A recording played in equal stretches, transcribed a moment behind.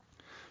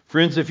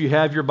Friends, if you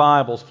have your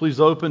Bibles, please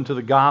open to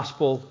the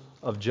Gospel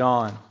of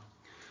John.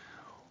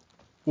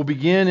 We'll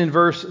begin in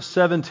verse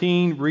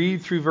 17,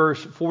 read through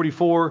verse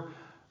 44.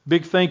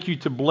 Big thank you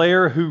to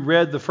Blair, who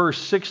read the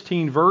first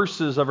 16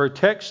 verses of our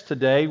text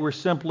today. We're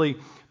simply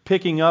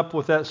picking up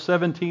with that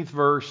 17th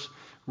verse,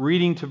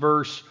 reading to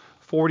verse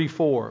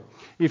 44.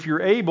 If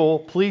you're able,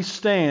 please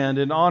stand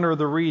in honor of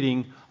the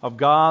reading of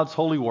God's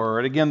holy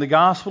word. Again, the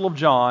Gospel of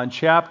John,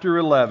 chapter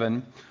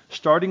 11,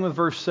 starting with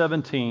verse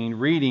 17,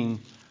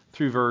 reading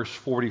through verse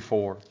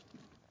 44.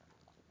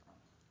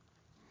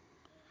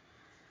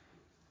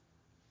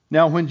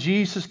 Now when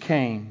Jesus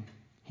came,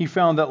 he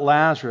found that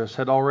Lazarus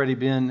had already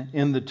been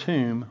in the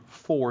tomb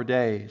 4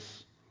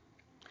 days.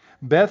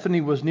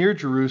 Bethany was near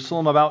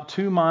Jerusalem, about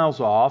 2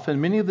 miles off,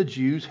 and many of the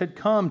Jews had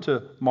come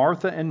to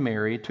Martha and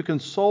Mary to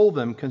console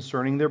them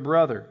concerning their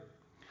brother.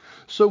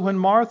 So when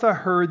Martha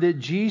heard that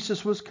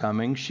Jesus was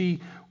coming, she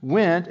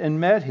went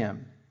and met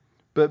him,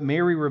 but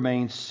Mary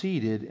remained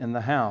seated in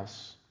the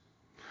house.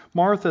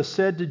 Martha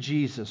said to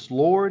Jesus,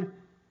 "Lord,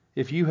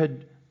 if you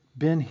had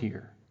been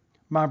here,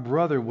 my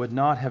brother would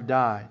not have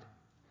died.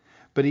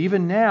 But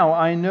even now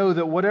I know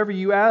that whatever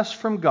you ask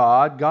from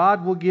God,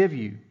 God will give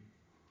you."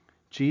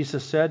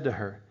 Jesus said to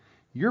her,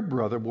 "Your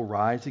brother will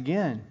rise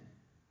again."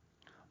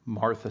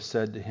 Martha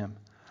said to him,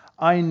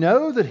 "I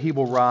know that he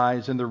will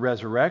rise in the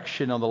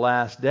resurrection on the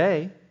last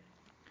day."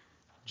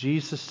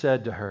 Jesus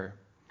said to her,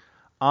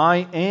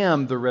 "I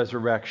am the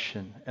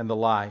resurrection and the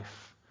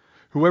life.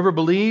 Whoever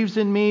believes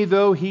in me,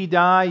 though he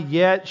die,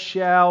 yet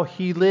shall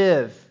he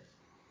live.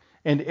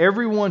 And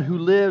everyone who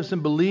lives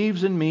and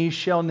believes in me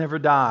shall never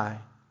die.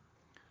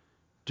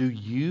 Do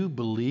you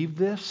believe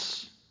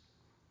this?"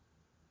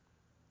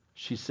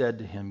 She said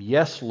to him,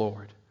 "Yes,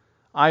 Lord.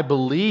 I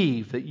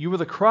believe that you are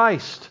the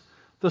Christ,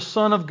 the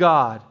Son of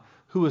God,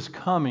 who is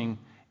coming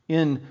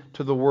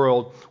into the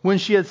world." When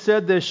she had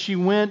said this, she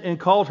went and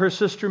called her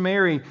sister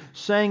Mary,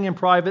 saying in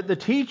private, "The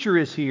teacher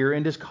is here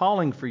and is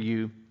calling for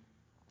you."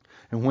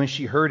 And when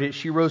she heard it,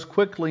 she rose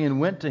quickly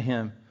and went to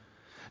him.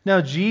 Now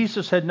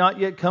Jesus had not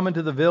yet come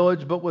into the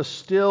village, but was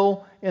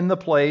still in the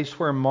place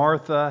where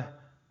Martha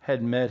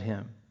had met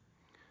him.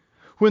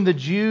 When the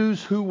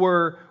Jews who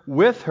were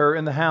with her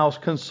in the house,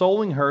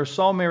 consoling her,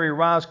 saw Mary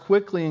rise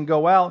quickly and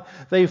go out,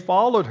 they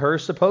followed her,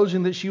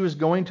 supposing that she was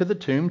going to the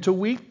tomb to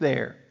weep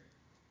there.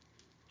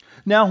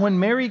 Now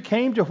when Mary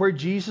came to where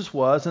Jesus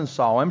was and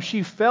saw him,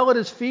 she fell at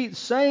his feet,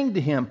 saying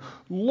to him,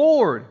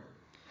 "Lord,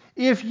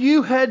 if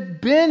you had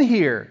been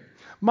here,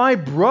 my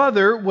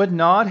brother would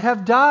not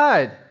have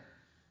died."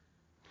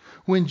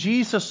 When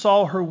Jesus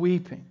saw her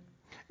weeping,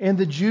 and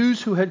the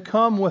Jews who had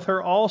come with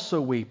her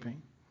also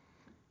weeping,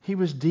 he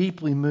was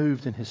deeply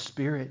moved in his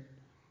spirit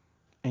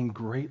and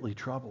greatly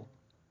troubled.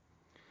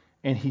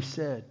 And he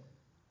said,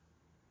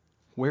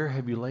 "Where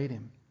have you laid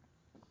him?"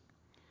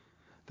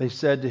 They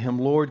said to him,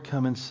 "Lord,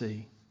 come and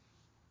see."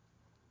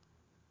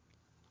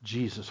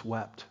 Jesus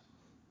wept.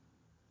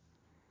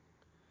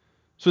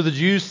 So the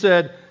Jews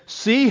said,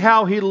 "See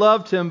how he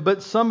loved him."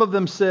 But some of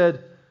them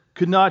said,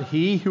 "Could not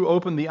he who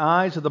opened the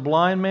eyes of the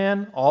blind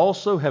man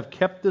also have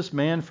kept this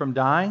man from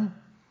dying?"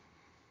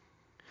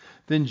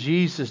 Then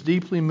Jesus,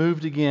 deeply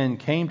moved again,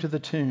 came to the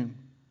tomb.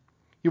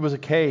 It was a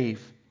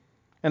cave,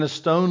 and a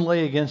stone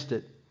lay against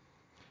it.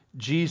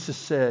 Jesus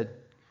said,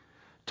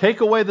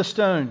 "Take away the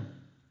stone."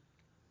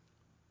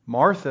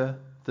 Martha,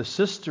 the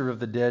sister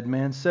of the dead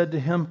man, said to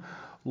him,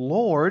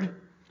 "Lord,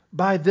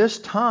 by this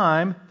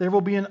time there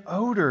will be an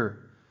odor,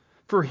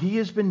 for he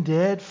has been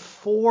dead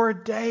 4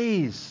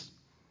 days."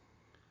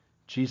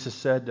 Jesus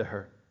said to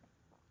her,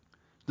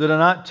 "Did I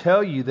not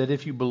tell you that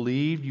if you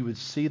believed, you would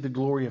see the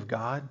glory of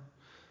God?"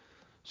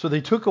 So they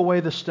took away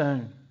the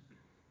stone.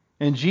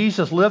 And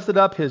Jesus lifted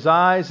up his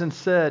eyes and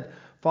said,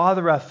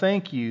 "Father, I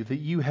thank you that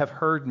you have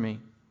heard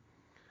me.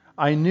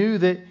 I knew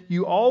that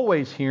you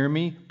always hear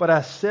me, but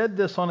I said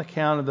this on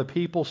account of the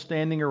people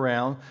standing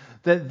around,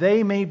 that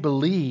they may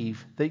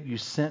believe that you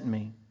sent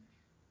me."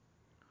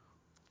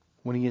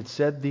 When he had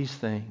said these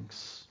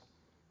things,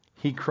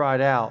 he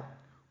cried out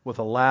with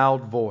a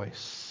loud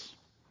voice,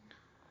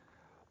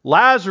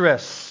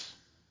 "Lazarus,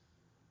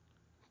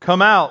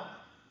 come out!"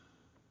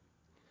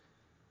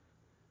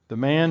 The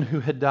man who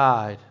had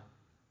died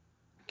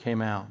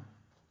came out,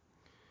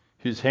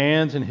 his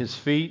hands and his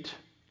feet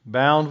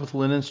bound with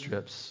linen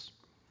strips,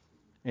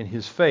 and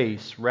his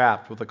face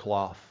wrapped with a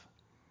cloth.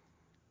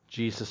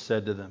 Jesus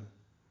said to them,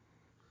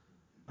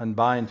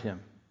 "Unbind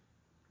him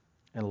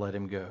and let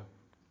him go."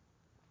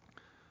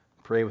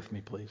 Pray with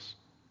me, please.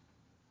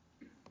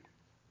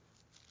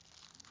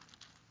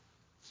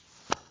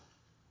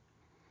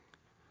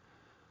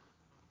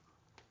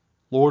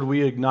 Lord,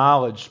 we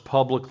acknowledge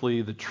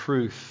publicly the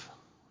truth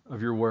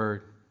of your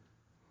word,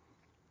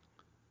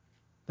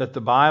 that the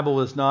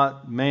Bible is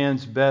not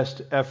man's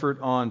best effort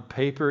on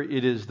paper.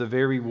 It is the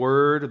very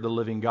word of the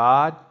living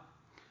God,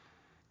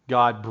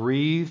 God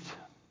breathed.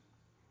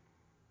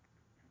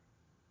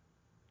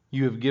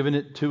 You have given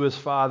it to us,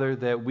 Father,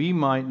 that we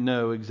might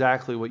know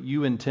exactly what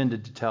you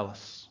intended to tell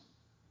us.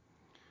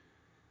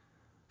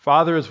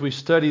 Father, as we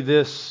study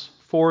this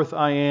Fourth,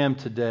 I am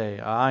today.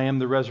 I am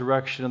the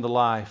resurrection and the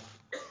life.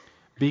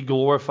 Be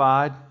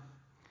glorified.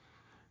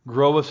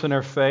 Grow us in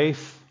our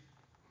faith.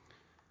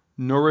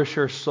 Nourish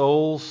our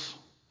souls.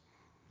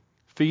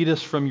 Feed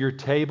us from your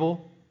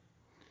table.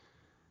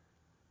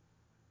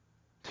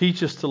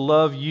 Teach us to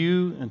love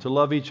you and to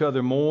love each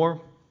other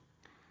more.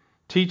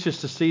 Teach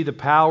us to see the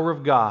power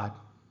of God.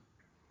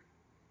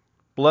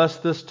 Bless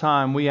this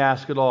time, we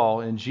ask it all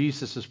in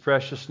Jesus'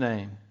 precious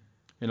name.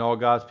 And all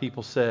God's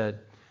people said,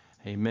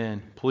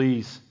 amen.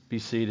 Please be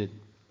seated.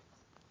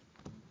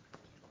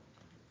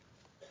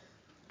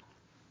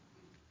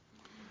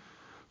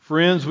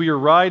 Friends, we are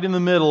right in the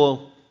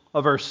middle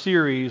of our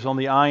series on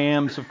the I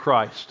Ams of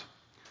Christ.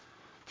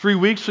 3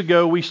 weeks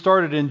ago, we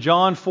started in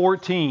John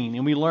 14,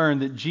 and we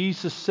learned that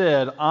Jesus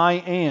said, I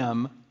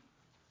am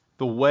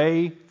the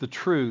way, the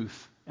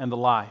truth, and the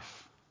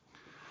life.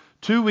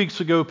 2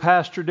 weeks ago,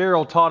 Pastor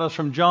Darrell taught us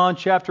from John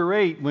chapter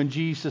 8 when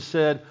Jesus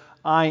said,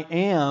 I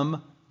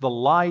am the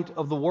light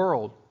of the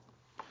world.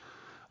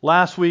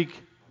 Last week,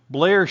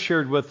 Blair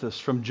shared with us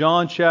from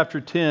John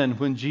chapter 10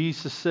 when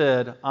Jesus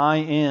said, I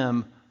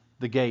am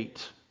the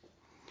gate.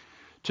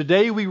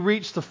 Today we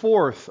reach the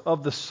fourth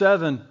of the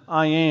 7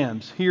 I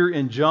ams here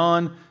in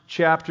John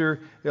chapter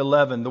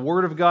 11. The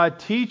Word of God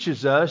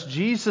teaches us,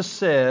 Jesus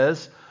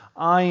says,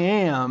 I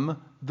am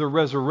the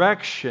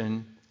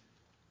resurrection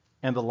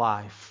and the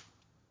life.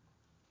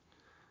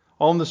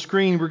 On the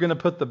screen we're going to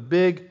put the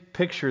big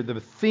picture, the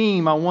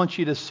theme I want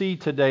you to see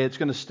today. It's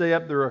going to stay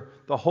up there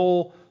the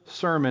whole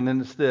sermon,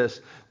 and it's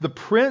this. The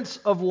Prince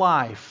of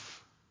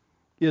Life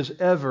is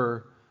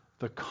ever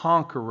the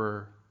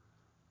conqueror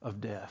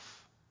of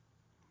death.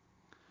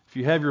 If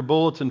you have your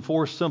bulletin,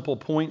 4 simple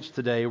points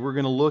today, we're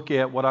going to look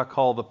at what I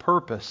call the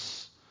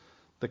purpose,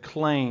 the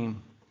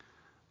claim,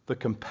 the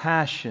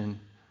compassion,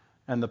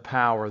 and the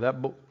power.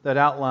 That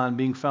outline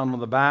being found on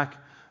the back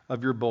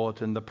of your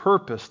bulletin. The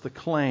purpose, the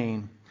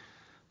claim,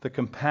 the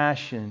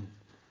compassion,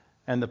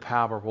 and the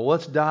power. Well,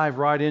 let's dive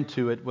right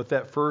into it with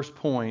that first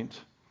point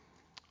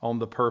on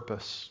the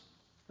purpose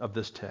of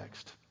this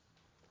text.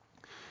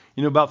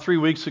 You know, about 3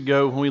 weeks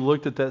ago when we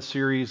looked at that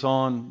series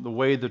on the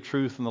way, the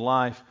truth, and the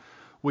life,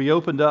 we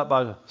opened up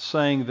by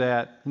saying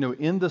that,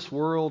 in this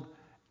world,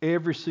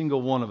 every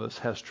single one of us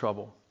has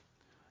trouble.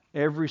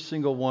 Every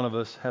single one of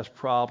us has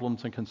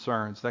problems and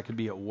concerns. That could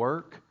be at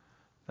work.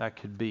 That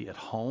could be at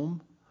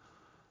home.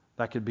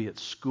 That could be at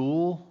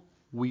school.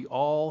 We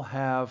all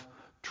have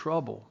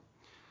trouble.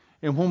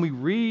 And when we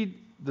read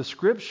the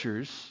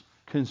Scriptures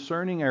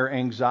concerning our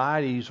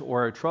anxieties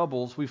or our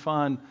troubles, we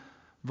find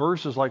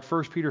verses like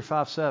 1 Peter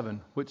 5:7,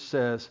 which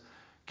says,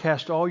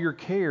 cast all your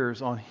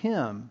cares on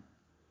Him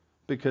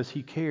because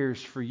He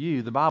cares for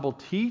you. The Bible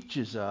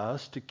teaches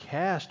us to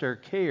cast our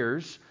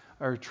cares,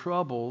 our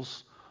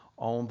troubles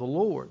on the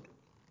Lord.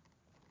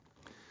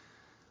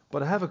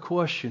 But I have a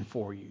question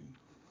for you.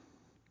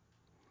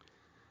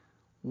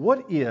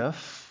 What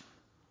if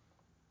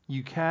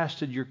you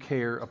casted your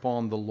care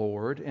upon the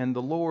Lord and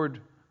the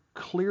Lord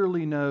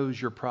clearly knows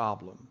your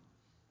problem,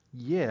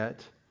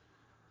 yet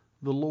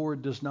the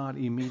Lord does not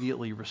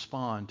immediately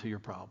respond to your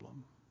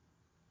problem?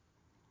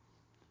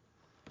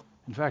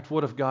 In fact,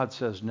 what if God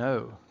says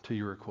no to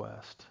your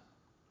request?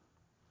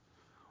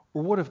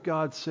 Or what if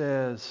God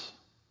says,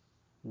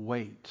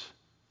 wait,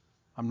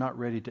 I'm not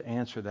ready to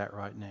answer that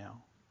right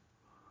now?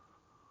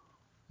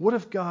 What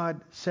if God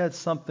said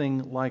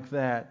something like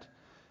that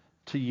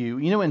to you?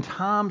 In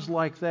times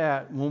like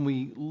that, when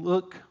we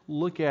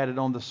look at it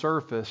on the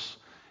surface,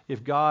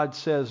 if God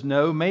says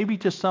no, maybe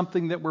to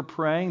something that we're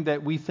praying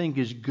that we think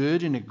is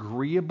good and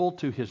agreeable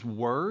to His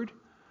Word,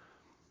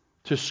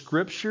 to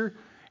Scripture,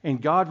 and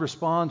God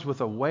responds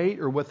with a wait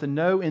or with a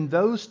no, in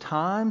those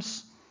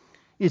times,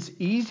 it's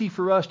easy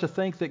for us to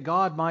think that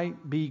God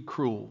might be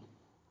cruel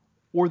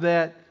or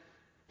that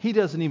He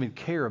doesn't even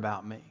care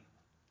about me.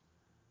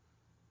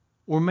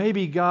 Or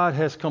maybe God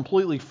has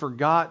completely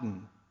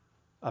forgotten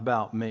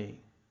about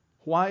me.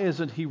 Why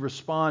isn't He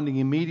responding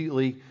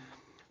immediately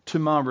to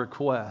my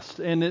request?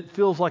 And it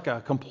feels like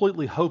a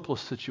completely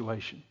hopeless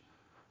situation.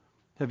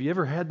 Have you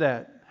ever had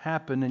that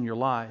happen in your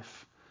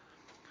life?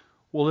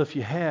 Well, if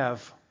you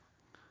have,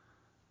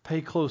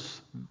 pay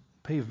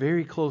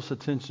very close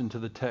attention to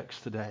the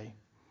text today,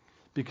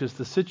 because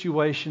the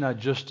situation I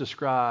just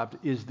described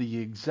is the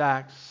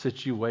exact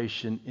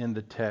situation in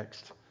the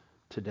text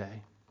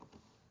today.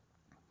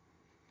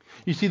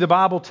 You see, the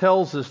Bible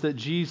tells us that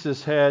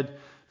Jesus had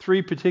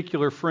 3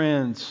 particular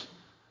friends,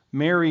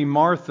 Mary,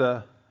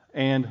 Martha,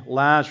 and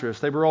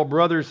Lazarus. They were all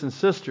brothers and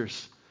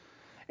sisters.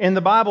 And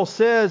the Bible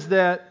says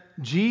that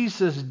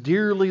Jesus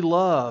dearly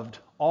loved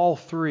all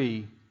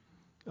 3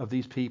 of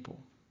these people.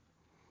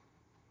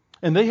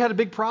 And they had a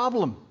big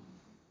problem.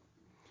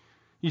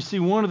 You see,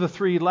 one of the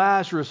 3,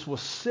 Lazarus,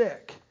 was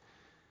sick,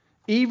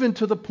 even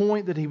to the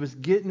point that he was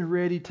getting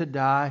ready to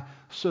die.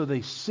 So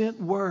they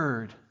sent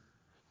word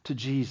to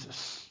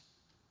Jesus,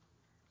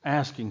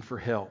 asking for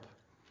help.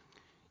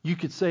 You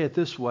could say it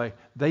this way: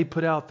 they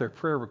put out their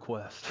prayer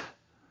request.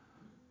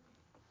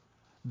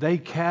 They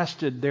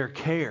casted their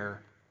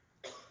care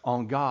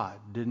on God,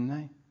 didn't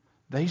they?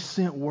 They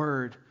sent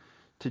word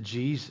to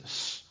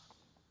Jesus.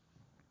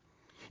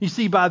 You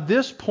see, by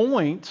this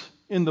point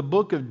in the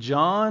book of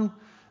John,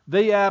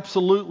 they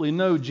absolutely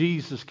know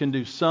Jesus can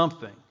do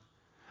something.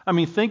 I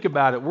mean, think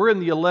about it. We're in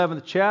the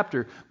 11th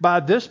chapter.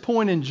 By this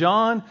point in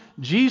John,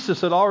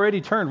 Jesus had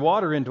already turned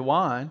water into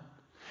wine.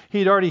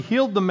 He'd already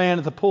healed the man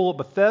at the pool at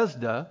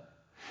Bethesda.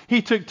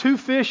 He took 2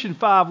 fish and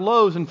 5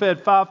 loaves and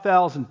fed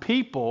 5,000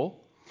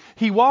 people.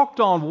 He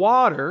walked on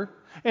water.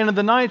 And in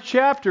the 9th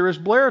chapter, as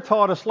Blair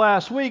taught us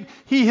last week,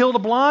 he healed a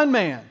blind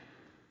man.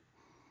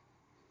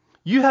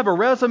 You have a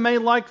resume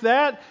like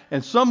that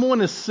and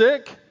someone is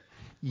sick?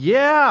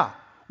 Yeah,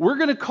 we're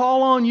going to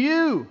call on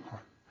you.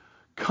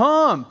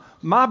 Come.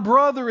 My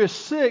brother is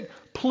sick.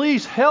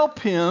 Please help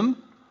him.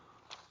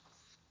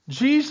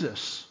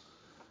 Jesus.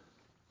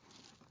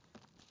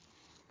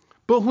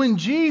 But when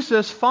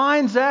Jesus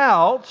finds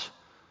out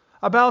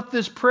about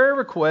this prayer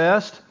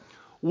request,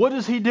 what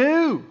does he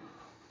do?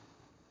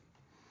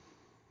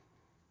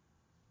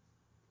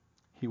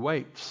 He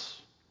waits.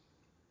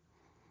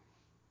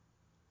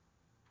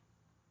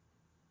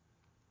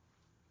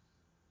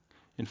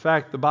 In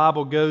fact, the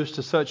Bible goes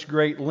to such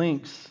great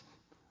lengths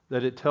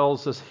that it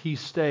tells us he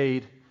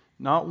stayed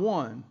not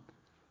 1,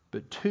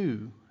 but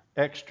 2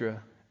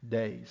 extra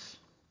days.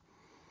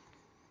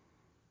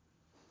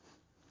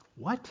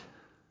 What?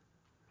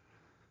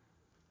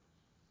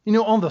 You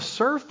know, on the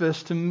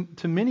surface,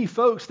 to many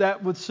folks,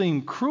 that would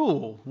seem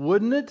cruel,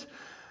 wouldn't it?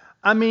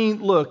 I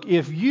mean, look,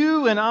 if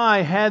you and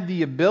I had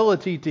the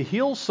ability to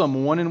heal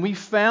someone and we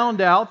found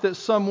out that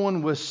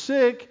someone was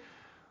sick,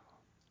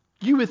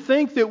 you would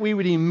think that we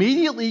would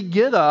immediately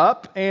get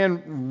up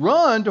and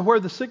run to where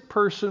the sick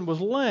person was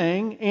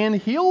laying and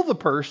heal the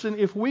person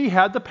if we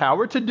had the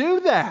power to do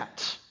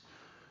that.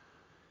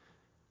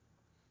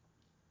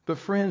 But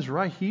friends,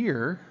 right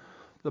here,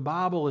 the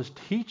Bible is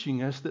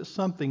teaching us that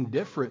something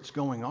different's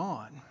going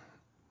on.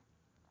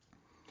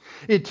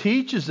 It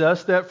teaches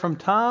us that from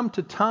time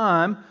to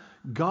time,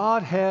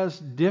 God has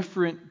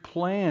different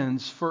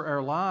plans for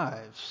our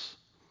lives.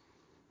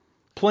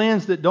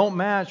 Plans that don't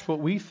match what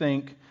we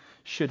think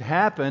should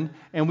happen,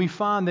 and we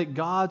find that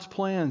God's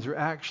plans are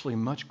actually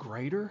much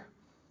greater.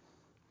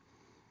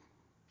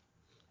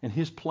 And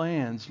His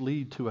plans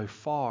lead to a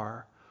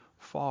far,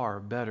 far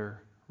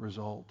better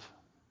result.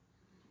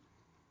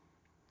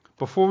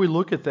 Before we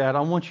look at that,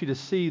 I want you to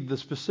see the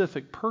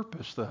specific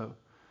purpose, though,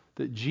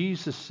 that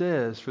Jesus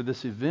says for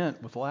this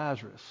event with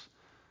Lazarus.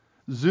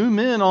 Zoom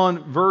in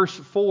on verse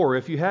 4.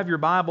 If you have your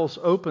Bibles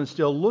open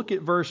still, look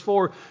at verse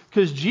 4,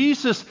 because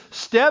Jesus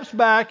steps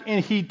back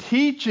and He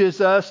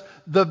teaches us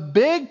the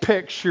big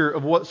picture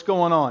of what's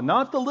going on.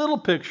 Not the little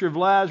picture of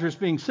Lazarus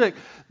being sick.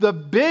 The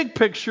big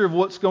picture of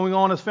what's going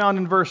on is found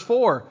in verse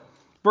 4.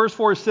 Verse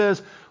 4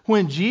 says,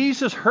 when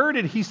Jesus heard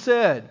it, He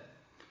said,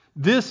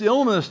 "This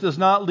illness does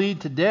not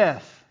lead to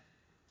death.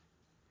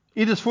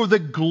 It is for the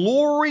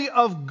glory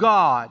of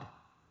God,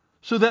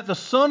 so that the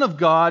Son of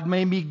God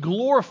may be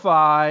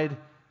glorified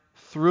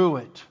through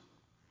it."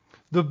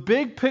 The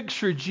big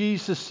picture,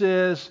 Jesus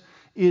says,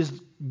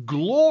 is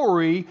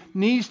glory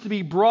needs to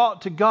be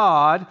brought to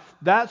God.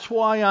 That's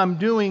why I'm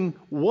doing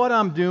what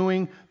I'm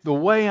doing the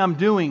way I'm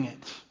doing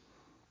it.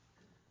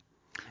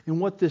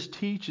 And what this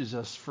teaches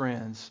us,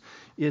 friends,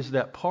 is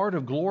that part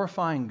of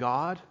glorifying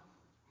God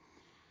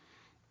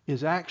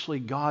is actually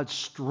God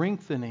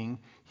strengthening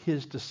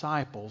His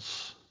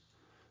disciples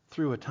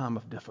through a time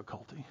of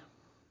difficulty.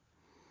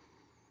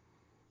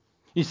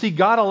 You see,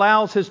 God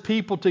allows His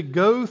people to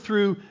go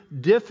through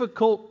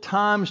difficult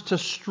times to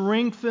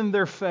strengthen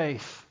their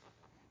faith.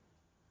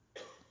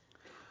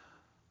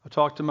 I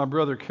talked to my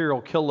brother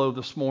Carol Killow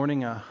this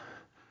morning. I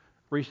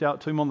reached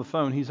out to him on the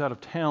phone. He's out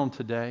of town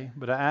today,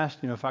 but I asked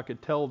him if I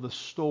could tell the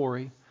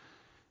story,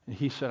 and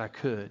he said I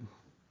could.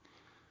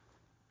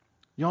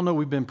 Y'all know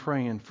we've been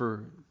praying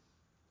for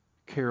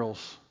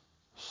Carol's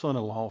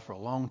son-in-law for a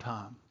long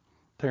time,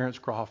 Terrence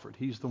Crawford.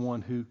 He's the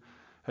one who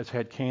has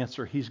had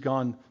cancer. He's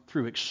gone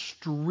through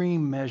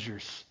extreme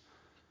measures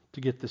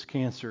to get this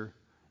cancer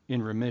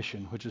in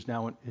remission,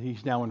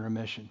 he's now in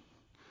remission.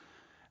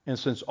 And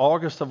since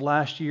August of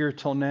last year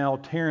till now,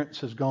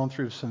 Terrence has gone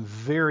through some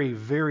very,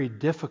 very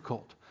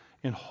difficult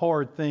and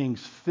hard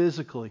things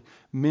physically,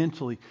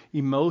 mentally,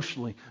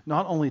 emotionally.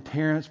 Not only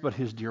Terrence, but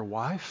his dear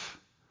wife,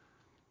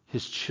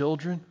 his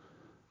children.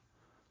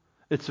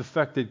 It's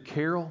affected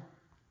Carol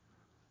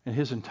and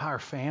his entire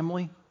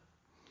family.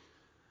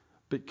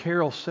 But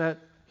Carol sat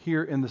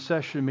here in the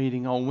session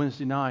meeting on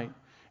Wednesday night,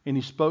 and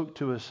he spoke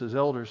to us as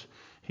elders.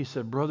 He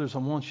said, "Brothers, I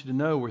want you to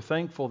know we're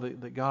thankful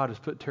that God has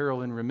put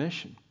Terrell in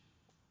remission.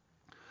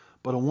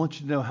 But I want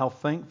you to know how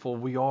thankful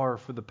we are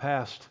for the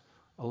past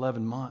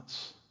 11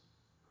 months.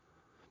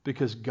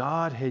 Because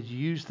God had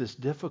used this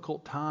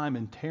difficult time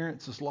in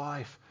Terrence's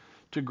life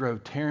to grow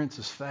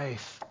Terrence's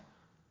faith,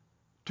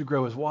 to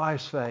grow his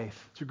wife's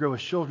faith, to grow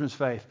his children's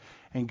faith.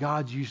 And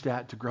God's used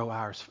that to grow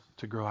our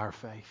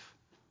faith."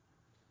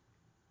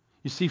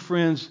 You see,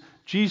 friends,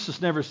 Jesus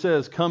never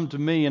says, "Come to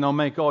me and I'll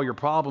make all your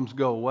problems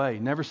go away." He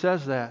never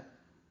says that.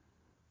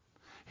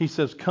 He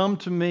says, come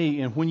to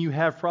me, and when you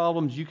have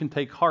problems, you can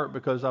take heart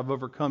because I've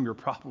overcome your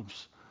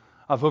problems.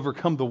 I've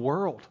overcome the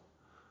world.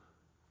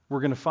 We're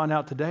going to find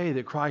out today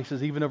that Christ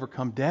has even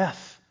overcome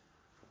death.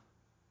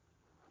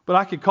 But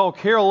I could call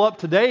Carol up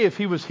today if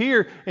he was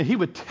here, and he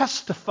would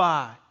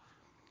testify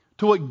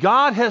to what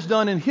God has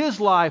done in his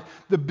life,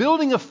 the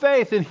building of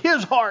faith in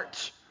his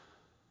heart,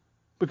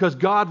 because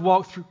God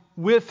walked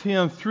with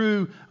him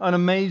through an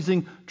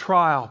amazing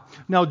trial.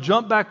 Now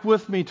jump back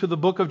with me to the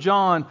book of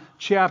John,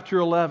 chapter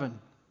 11.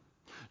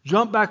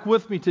 Jump back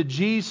with me to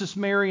Jesus,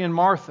 Mary, and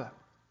Martha,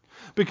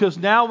 because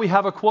now we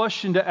have a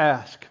question to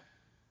ask.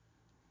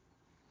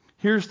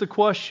 Here's the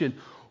question.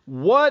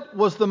 What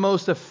was the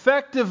most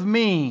effective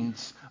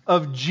means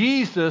of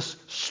Jesus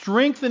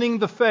strengthening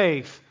the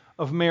faith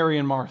of Mary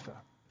and Martha?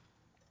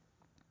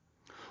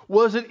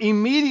 Was it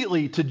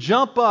immediately to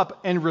jump up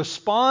and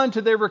respond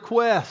to their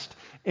request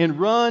and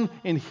run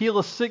and heal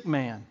a sick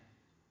man?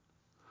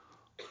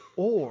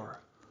 Or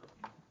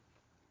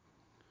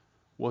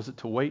was it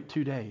to wait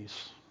 2 days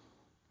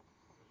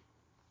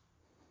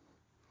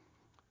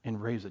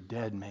and raise a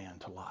dead man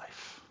to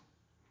life?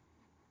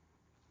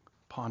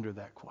 Ponder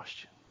that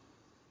question.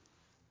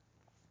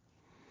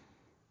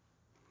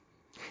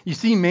 You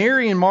see,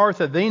 Mary and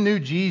Martha, they knew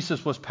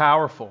Jesus was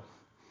powerful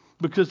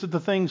because of the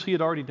things he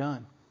had already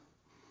done.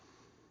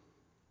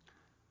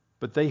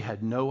 But they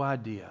had no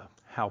idea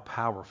how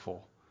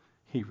powerful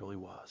he really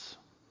was.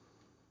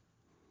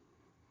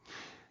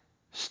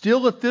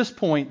 Still at this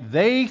point,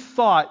 they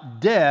thought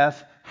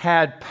death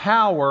had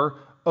power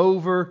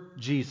over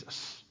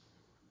Jesus.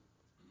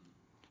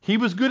 He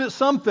was good at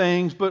some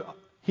things, but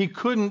he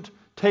couldn't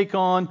take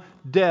on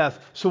death.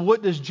 So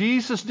what does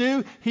Jesus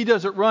do? He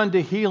doesn't run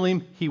to heal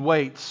him. He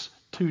waits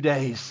 2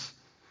 days.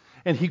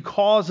 And he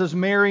causes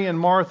Mary and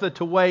Martha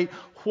to wait.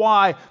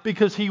 Why?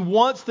 Because he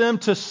wants them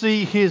to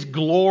see his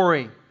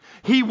glory.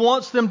 He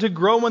wants them to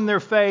grow in their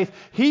faith.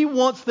 He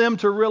wants them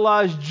to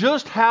realize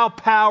just how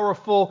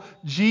powerful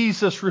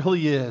Jesus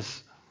really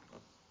is.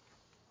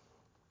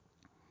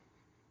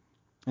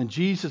 And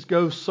Jesus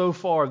goes so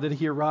far that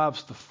he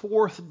arrives the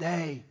 4th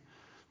day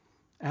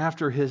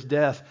after his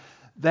death.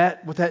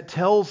 What that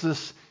tells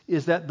us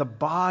is that the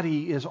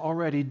body is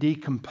already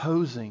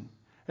decomposing.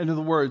 In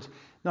other words,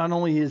 not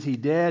only is he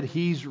dead,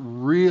 he's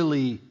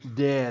really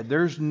dead.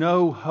 There's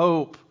no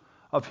hope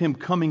of him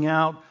coming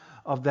out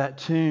of that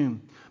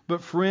tomb.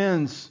 But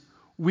friends,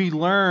 we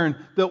learn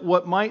that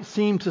what might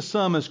seem to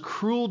some as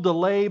cruel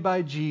delay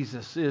by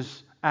Jesus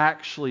is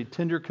actually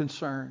tender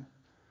concern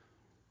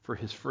for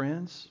his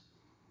friends.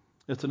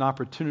 It's an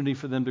opportunity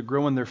for them to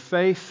grow in their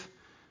faith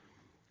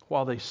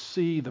while they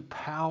see the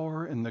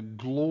power and the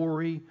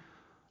glory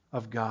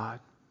of God.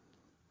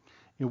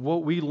 And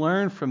what we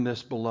learn from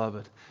this,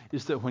 beloved,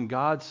 is that when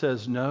God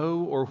says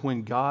no, or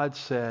when God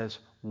says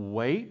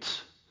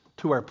wait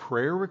to our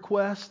prayer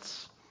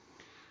requests,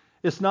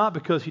 it's not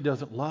because he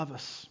doesn't love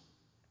us.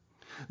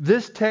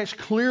 This text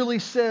clearly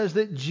says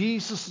that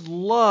Jesus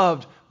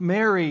loved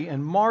Mary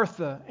and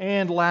Martha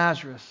and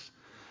Lazarus.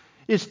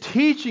 It's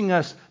teaching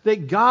us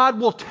that God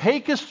will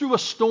take us through a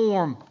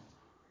storm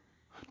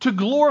to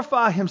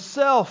glorify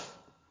himself,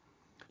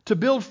 to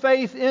build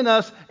faith in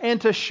us, and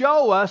to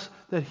show us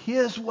that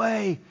his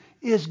way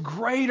is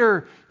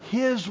greater.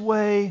 His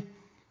way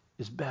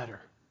is better.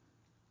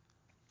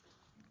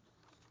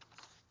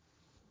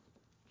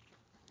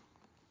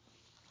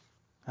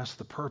 That's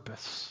the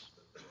purpose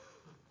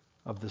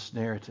of this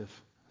narrative.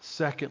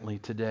 Secondly,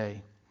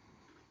 today,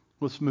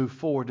 let's move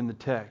forward in the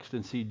text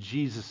and see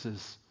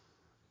Jesus'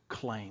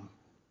 claim.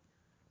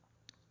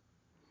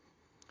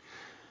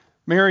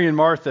 Mary and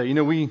Martha,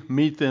 we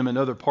meet them in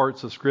other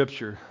parts of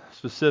Scripture,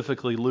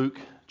 specifically Luke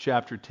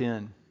chapter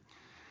 10.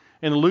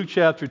 In Luke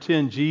chapter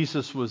 10,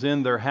 Jesus was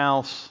in their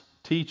house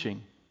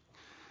teaching.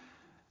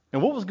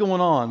 And what was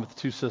going on with the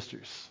two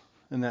sisters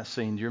in that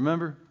scene? Do you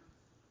remember?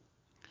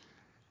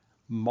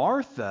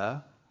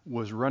 Martha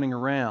was running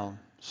around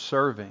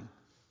serving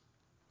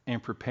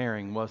and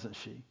preparing, wasn't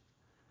she?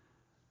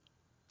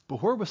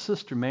 But where was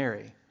Sister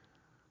Mary?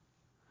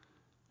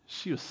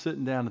 She was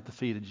sitting down at the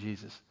feet of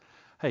Jesus.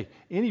 Hey,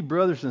 any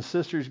brothers and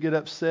sisters get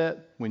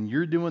upset when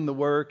you're doing the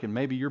work and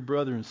maybe your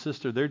brother and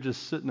sister, they're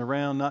just sitting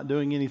around not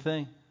doing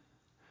anything?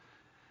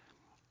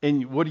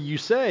 And what do you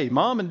say?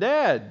 Mom and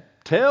Dad,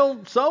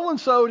 tell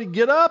so-and-so to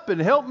get up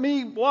and help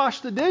me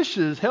wash the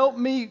dishes. Help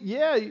me.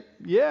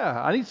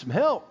 Yeah, I need some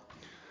help.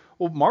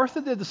 Well,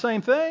 Martha did the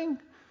same thing.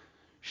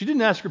 She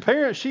didn't ask her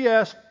parents. She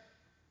asked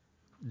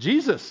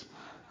Jesus.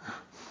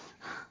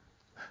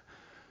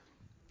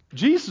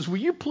 Jesus, will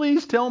you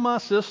please tell my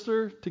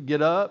sister to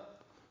get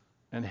up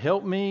and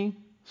help me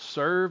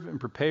serve and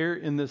prepare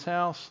in this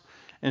house?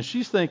 And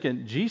she's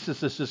thinking,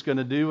 Jesus is just going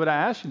to do what I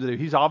asked him to do.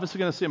 He's obviously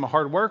going to see I'm a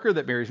hard worker,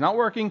 that Mary's not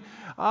working.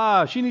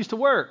 She needs to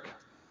work.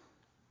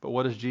 But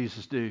what does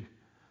Jesus do? He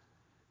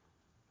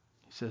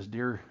says,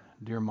 Dear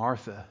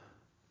Martha,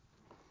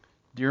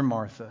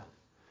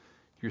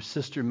 your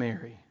sister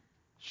Mary,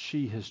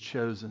 she has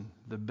chosen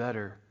the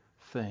better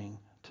thing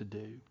to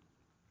do.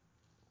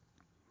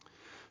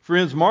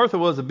 Friends, Martha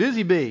was a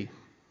busy bee.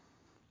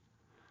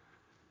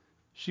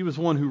 She was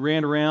one who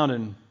ran around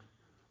and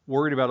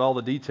worried about all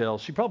the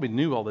details. She probably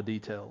knew all the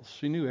details.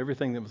 She knew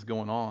everything that was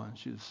going on.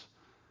 She was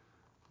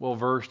well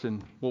versed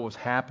in what was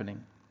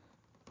happening.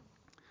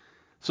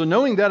 So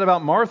knowing that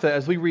about Martha,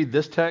 as we read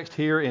this text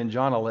here in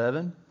John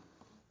 11,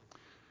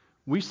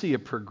 we see a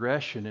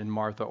progression in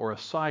Martha, or a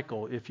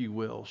cycle, if you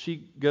will.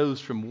 She goes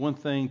from one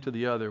thing to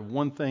the other,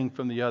 one thing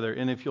from the other.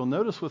 And if you'll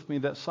notice with me,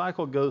 that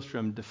cycle goes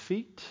from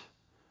defeat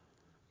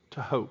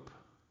to hope.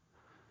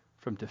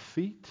 From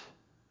defeat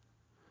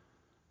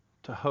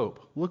to hope.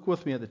 Look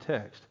with me at the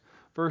text.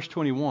 Verse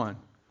 21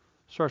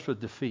 starts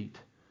with defeat.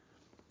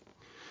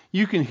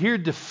 You can hear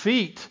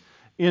defeat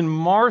in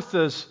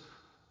Martha's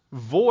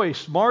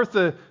voice.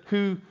 Martha,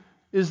 who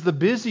is the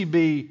busy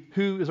bee,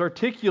 who is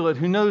articulate,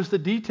 who knows the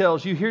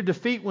details. You hear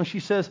defeat when she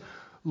says,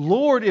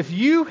 Lord, if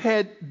you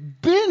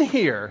had been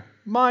here,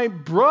 my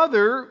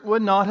brother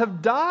would not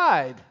have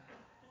died.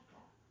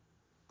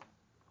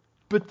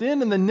 But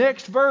then in the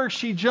next verse,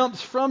 she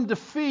jumps from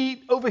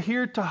defeat over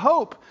here to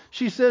hope.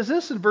 She says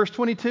this in verse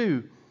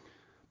 22,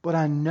 but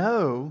I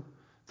know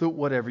that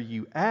whatever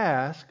you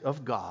ask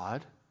of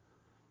God,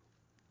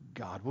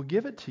 God will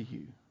give it to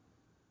you.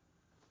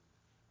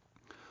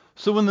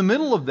 So in the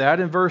middle of that,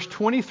 in verse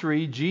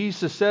 23,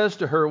 Jesus says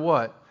to her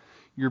what?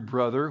 Your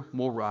brother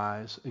will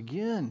rise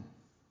again.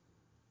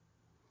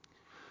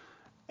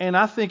 And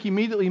I think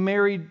immediately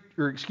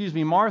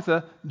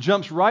Martha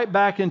jumps right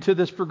back into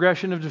this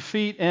progression of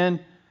defeat and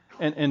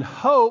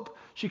hope.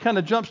 She kind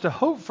of jumps to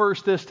hope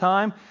first this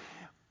time.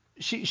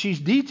 She's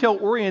detail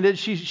oriented.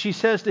 She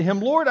says to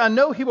him, Lord, I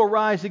know he will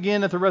rise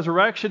again at the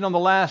resurrection on the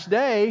last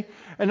day.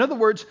 In other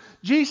words,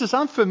 Jesus,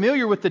 I'm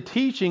familiar with the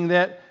teaching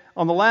that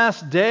on the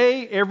last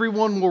day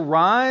everyone will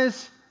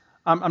rise.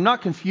 I'm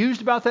not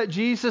confused about that,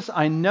 Jesus.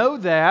 I know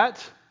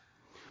that.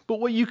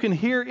 But what you can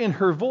hear in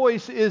her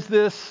voice is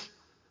this,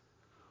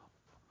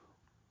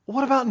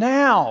 what about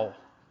now?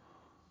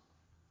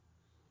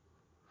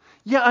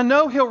 Yeah, I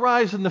know he'll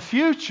rise in the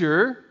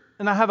future,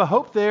 and I have a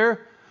hope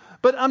there,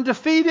 but I'm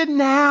defeated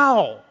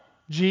now,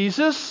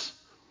 Jesus.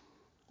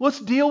 Let's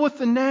deal with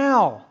the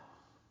now.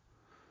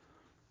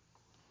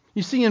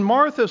 You see, in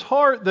Martha's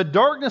heart, the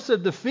darkness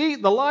of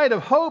defeat, the light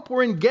of hope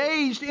were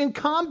engaged in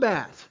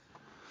combat.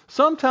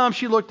 Sometimes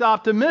she looked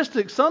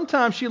optimistic,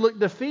 sometimes she looked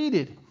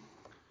defeated.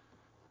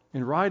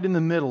 And right in the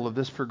middle of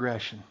this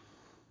progression,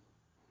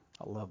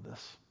 I love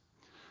this.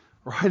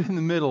 Right in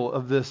the middle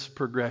of this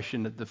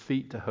progression of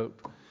defeat to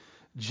hope,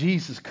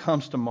 Jesus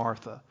comes to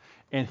Martha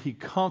and he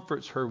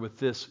comforts her with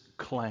this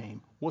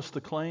claim. What's the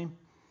claim?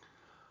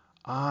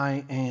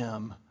 I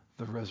am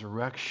the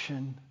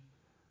resurrection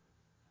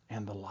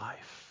and the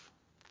life.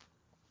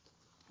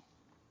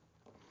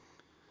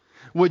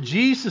 What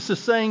Jesus is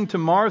saying to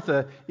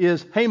Martha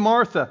is, hey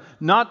Martha,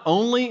 not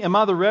only am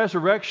I the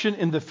resurrection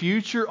in the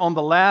future on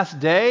the last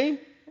day,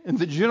 in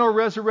the general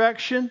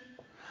resurrection,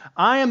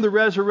 I am the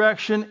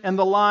resurrection and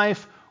the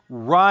life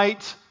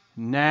right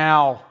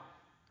now.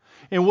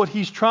 And what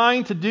he's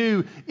trying to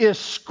do is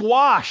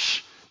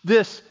squash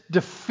this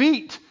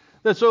defeat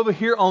that's over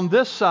here on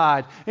this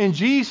side. And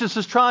Jesus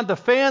is trying to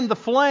fan the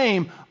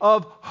flame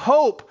of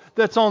hope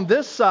that's on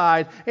this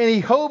side. And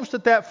he hopes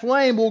that that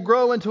flame will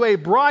grow into a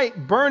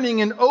bright,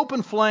 burning, and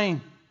open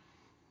flame.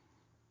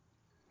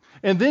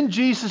 And then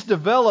Jesus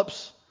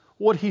develops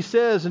what he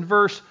says in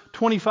verse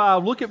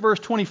 25. Look at verse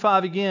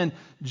 25 again.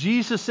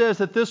 Jesus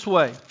says it this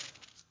way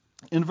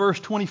in verse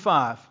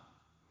 25.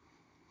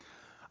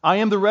 I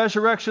am the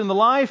resurrection and the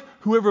life.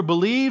 Whoever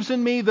believes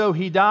in me, though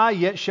he die,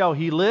 yet shall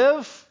he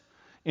live.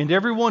 And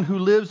everyone who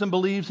lives and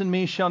believes in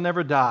me shall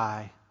never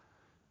die.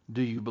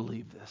 Do you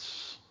believe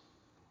this?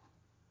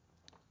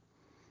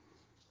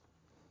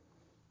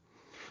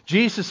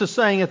 Jesus is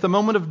saying at the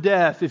moment of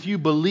death, if you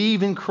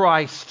believe in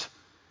Christ,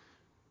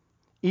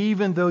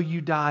 even though you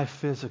die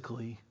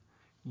physically,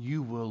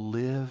 you will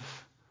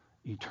live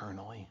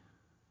eternally.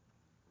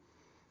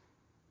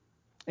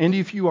 And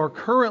if you are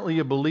currently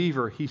a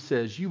believer, he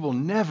says, you will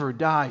never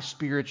die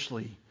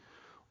spiritually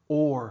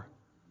or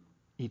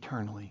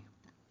eternally.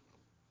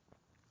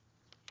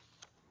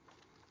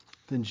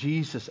 Then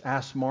Jesus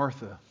asked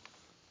Martha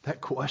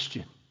that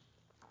question.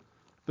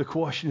 The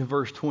question in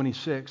verse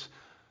 26,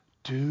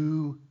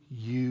 do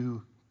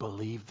you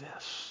believe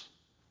this?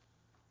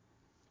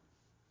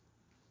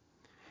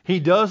 He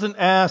doesn't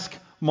ask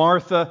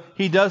Martha,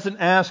 he doesn't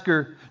ask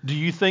her, do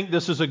you think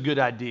this is a good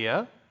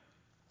idea?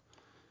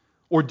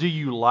 Or do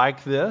you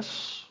like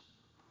this?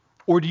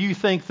 Or do you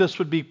think this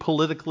would be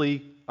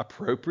politically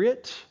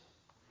appropriate?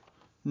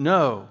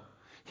 No.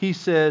 He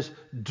says,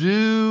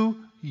 do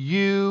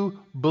you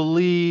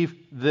believe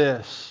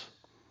this?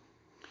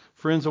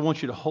 Friends, I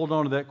want you to hold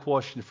on to that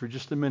question for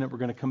just a minute. We're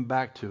going to come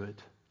back to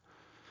it.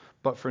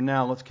 But for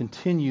now, let's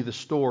continue the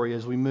story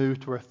as we move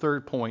to our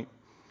third point,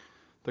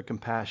 the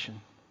compassion.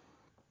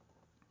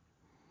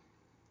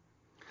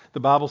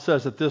 The Bible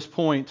says at this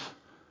point,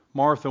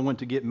 Martha went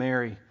to get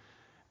Mary.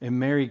 And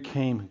Mary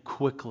came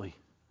quickly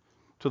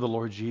to the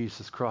Lord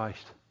Jesus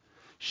Christ.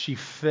 She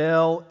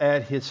fell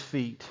at his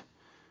feet.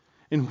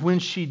 And when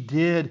she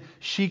did,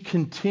 she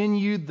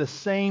continued the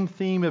same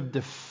theme of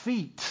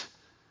defeat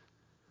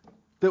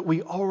that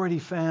we already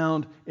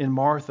found in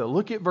Martha.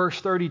 Look at verse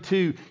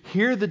 32.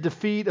 Hear the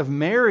defeat of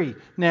Mary.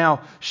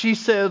 Now, she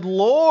said,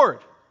 Lord,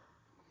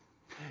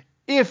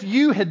 if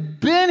you had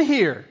been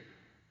here,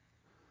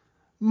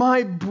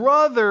 my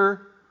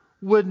brother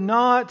would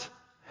not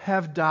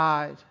have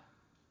died.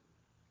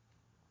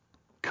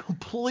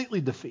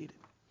 Completely defeated.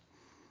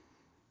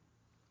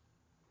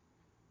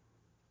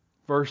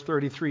 Verse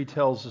 33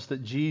 tells us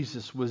that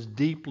Jesus was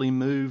deeply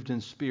moved in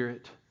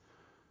spirit,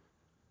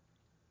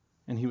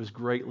 and he was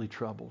greatly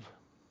troubled.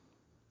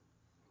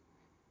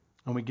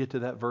 And we get to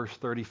that verse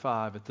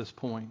 35 at this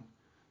point.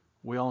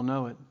 We all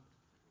know it.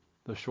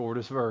 The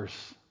shortest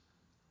verse.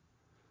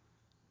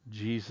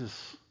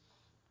 Jesus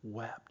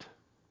wept.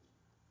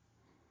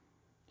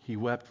 He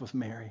wept with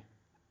Mary.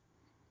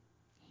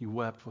 He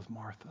wept with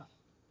Martha.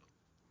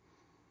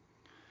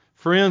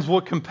 Friends,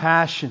 what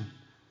compassion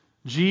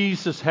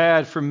Jesus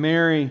had for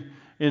Mary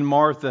and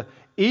Martha.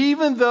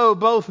 Even though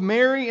both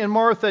Mary and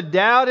Martha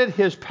doubted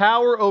his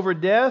power over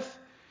death,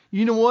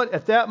 you know what?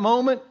 At that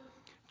moment,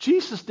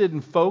 Jesus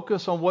didn't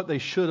focus on what they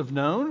should have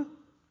known.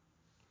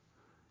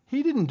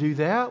 He didn't do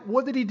that.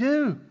 What did he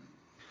do?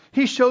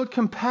 He showed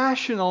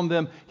compassion on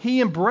them. He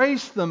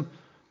embraced them.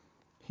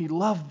 He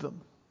loved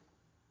them.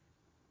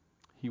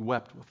 He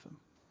wept with them.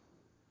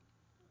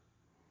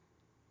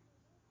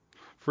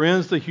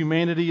 Friends, the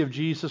humanity of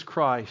Jesus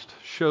Christ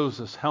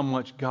shows us how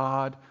much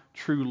God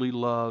truly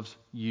loves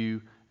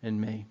you and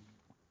me.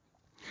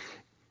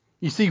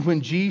 You see,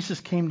 when Jesus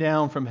came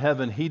down from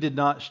heaven, he did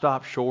not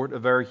stop short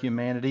of our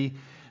humanity.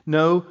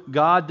 No,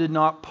 God did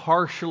not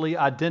partially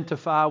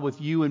identify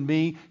with you and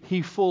me.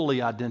 He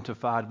fully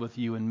identified with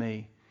you and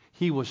me.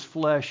 He was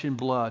flesh and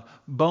blood,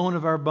 bone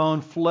of our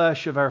bone,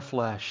 flesh of our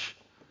flesh.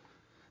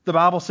 The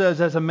Bible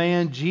says as a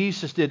man,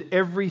 Jesus did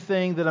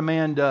everything that a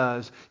man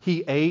does.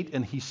 He ate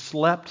and he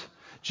slept.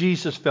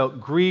 Jesus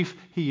felt grief.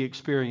 He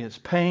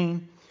experienced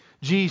pain.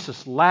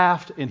 Jesus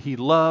laughed and he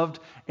loved.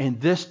 And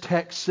this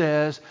text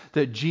says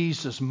that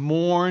Jesus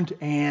mourned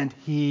and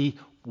he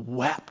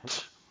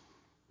wept.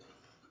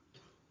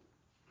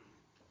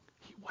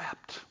 He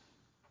wept.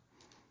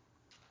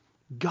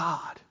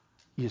 God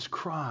is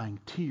crying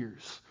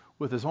tears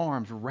with his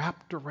arms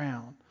wrapped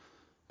around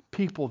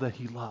people that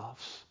he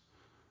loves.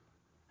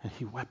 And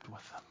he wept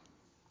with them.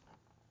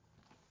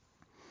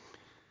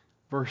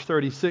 Verse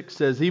 36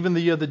 says, even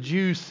the other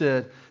Jews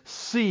said,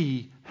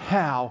 see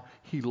how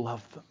he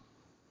loved them.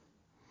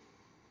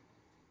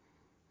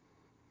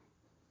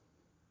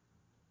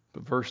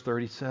 But verse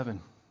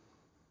 37,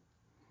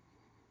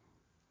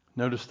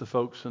 notice the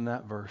folks in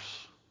that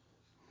verse.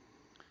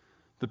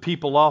 The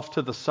people off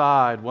to the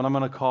side, what I'm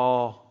going to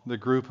call the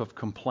group of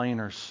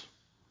complainers,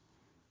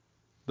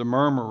 the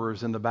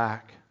murmurers in the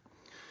back.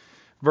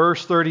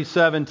 Verse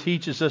 37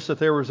 teaches us that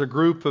there was a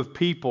group of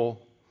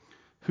people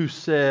who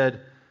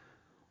said,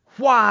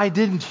 why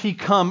didn't he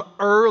come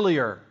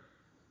earlier?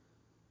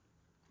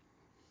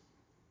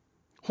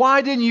 Why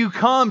didn't you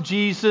come,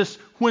 Jesus,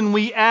 when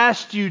we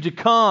asked you to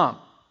come?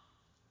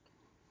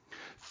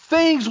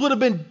 Things would have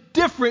been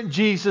different,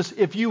 Jesus,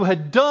 if you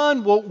had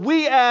done what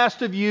we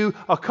asked of you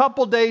a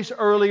couple days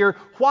earlier.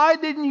 Why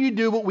didn't you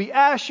do what we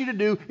asked you to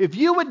do? If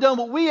you had done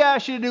what we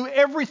asked you to do,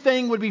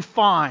 everything would be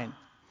fine.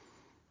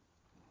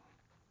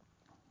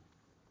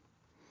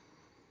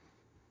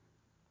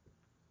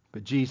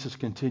 But Jesus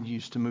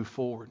continues to move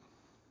forward.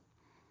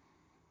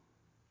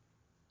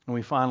 And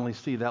we finally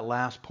see that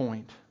last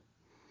point.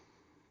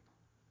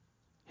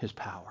 His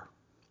power.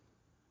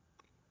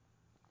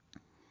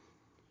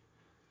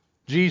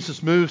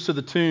 Jesus moves to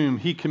the tomb.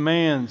 He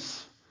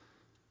commands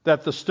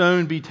that the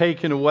stone be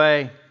taken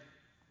away.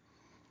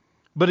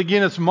 But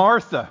again, it's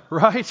Martha,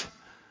 right?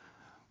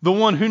 The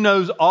one who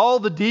knows all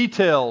the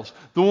details,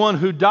 the one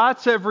who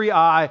dots every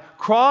I,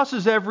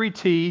 crosses every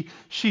T.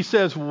 She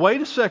says,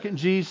 wait a second,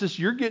 Jesus,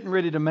 you're getting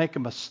ready to make a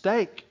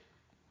mistake.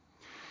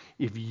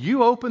 If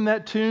you open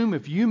that tomb,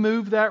 if you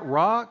move that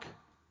rock,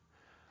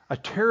 a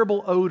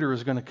terrible odor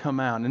is going to come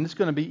out, and it's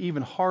going to be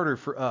even harder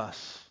for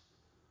us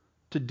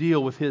to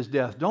deal with his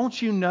death. Don't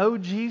you know,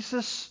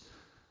 Jesus,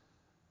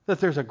 that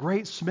there's a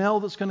great smell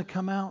that's going to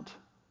come out?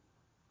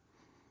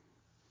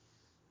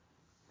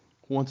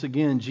 Once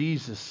again,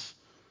 Jesus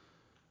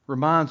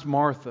reminds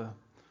Martha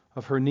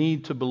of her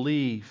need to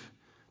believe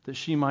that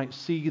she might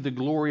see the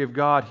glory of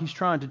God. He's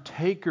trying to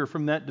take her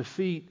from that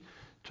defeat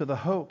to the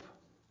hope.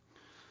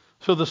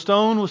 So the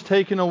stone was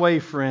taken away,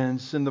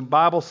 friends, and the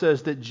Bible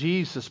says that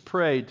Jesus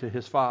prayed to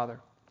his Father.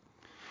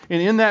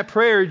 And in that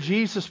prayer,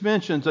 Jesus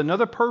mentions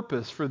another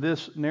purpose for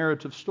this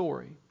narrative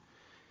story.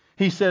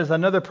 He says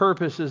another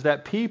purpose is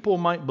that people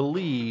might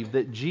believe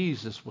that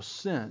Jesus was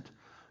sent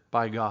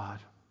by God.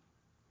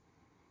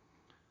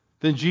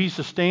 Then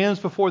Jesus stands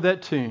before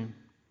that tomb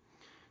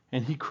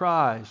and he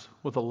cries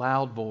with a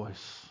loud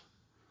voice,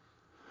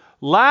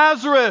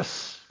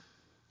 Lazarus,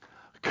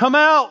 come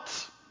out!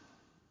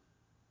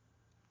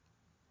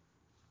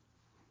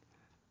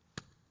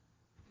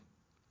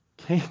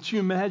 Can't you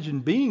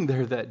imagine being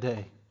there that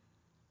day?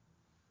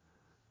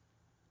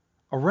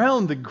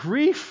 around the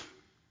grief,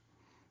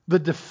 the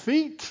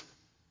defeat,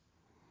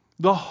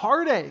 the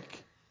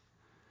heartache.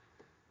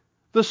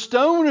 The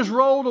stone is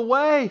rolled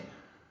away,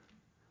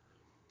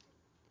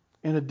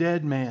 and a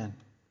dead man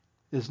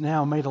is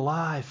now made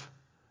alive.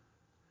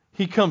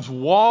 He comes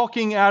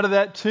walking out of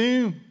that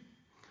tomb,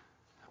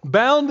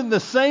 bound in the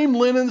same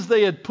linens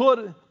they had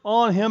put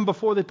on him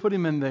before they put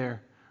him in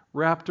there,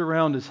 wrapped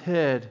around his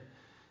head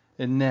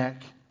and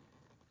neck.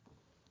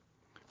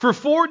 For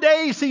 4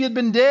 days he had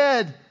been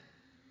dead,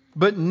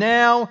 but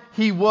now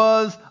he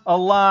was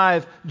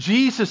alive.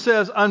 Jesus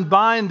says,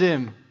 unbind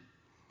him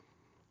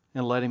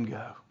and let him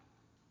go.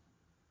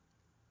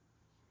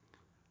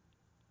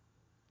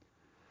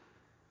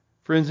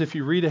 Friends, if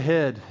you read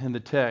ahead in the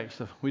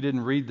text, we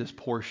didn't read this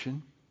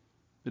portion,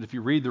 but if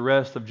you read the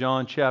rest of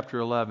John chapter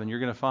 11, you're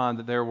going to find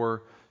that there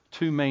were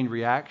two main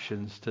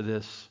reactions to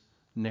this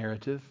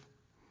narrative.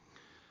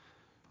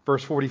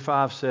 Verse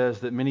 45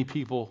 says that many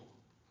people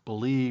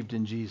believed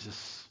in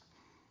Jesus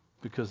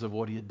because of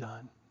what he had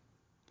done.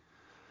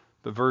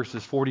 But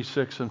verses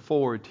 46 and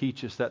forward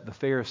teach us that the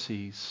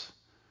Pharisees,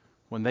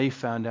 when they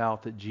found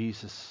out that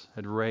Jesus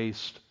had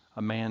raised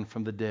a man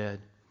from the dead,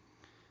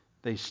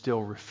 they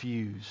still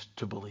refused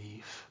to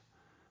believe.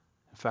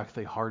 In fact,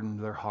 they hardened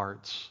their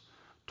hearts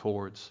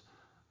towards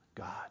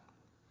God.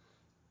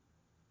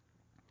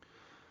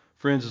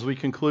 Friends, as we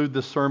conclude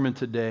this sermon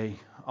today,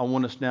 I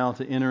want us now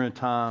to enter a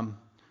time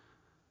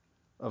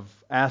of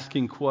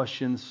asking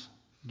questions,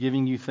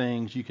 giving you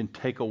things you can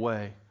take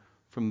away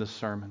from this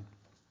sermon.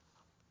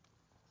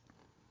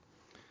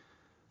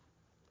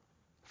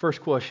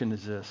 First question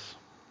is this.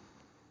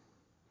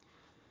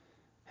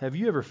 Have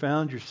you ever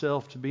found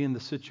yourself to be in the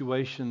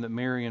situation that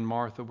Mary and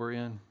Martha were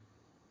in?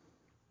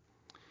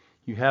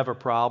 You have a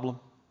problem.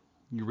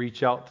 You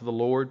reach out to the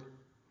Lord.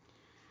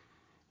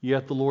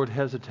 Yet the Lord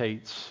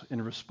hesitates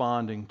in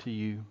responding to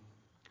you.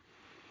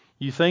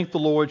 You think the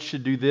Lord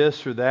should do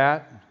this or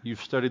that.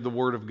 You've studied the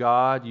Word of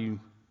God. You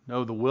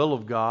know the will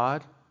of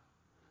God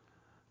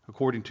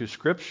according to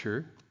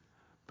Scripture.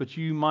 But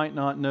you might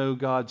not know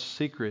God's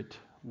secret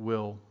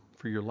will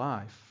for your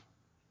life.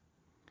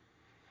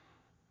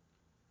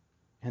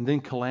 And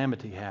then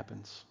calamity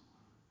happens.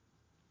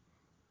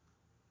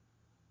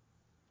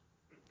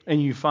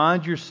 And you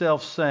find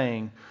yourself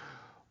saying,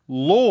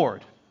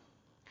 Lord,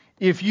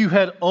 if you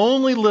had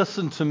only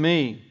listened to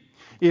me,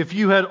 if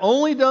you had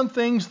only done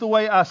things the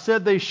way I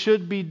said they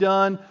should be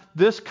done,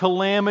 this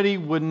calamity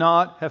would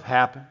not have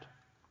happened.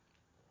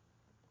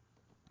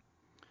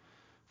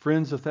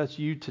 Friends, if that's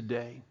you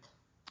today,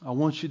 I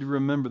want you to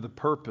remember the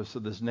purpose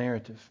of this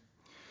narrative.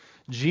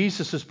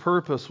 Jesus'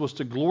 purpose was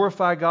to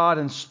glorify God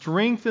and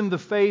strengthen the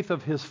faith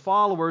of his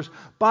followers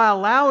by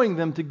allowing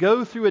them to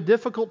go through a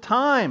difficult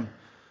time,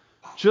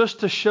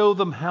 just to show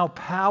them how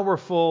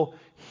powerful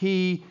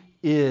he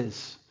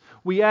is.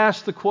 We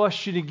ask the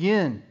question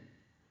again,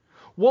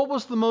 what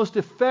was the most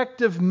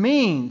effective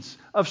means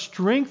of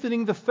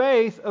strengthening the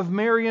faith of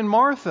Mary and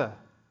Martha?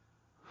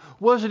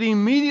 Was it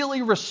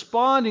immediately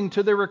responding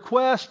to their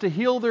request to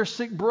heal their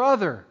sick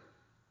brother?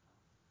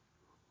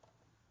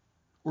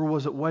 Or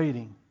was it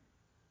waiting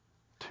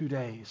 2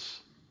 days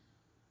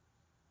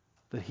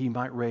that he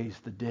might raise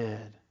the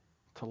dead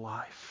to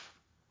life?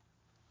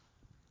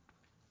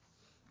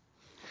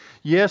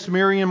 Yes,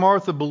 Mary and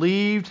Martha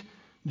believed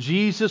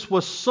Jesus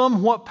was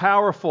somewhat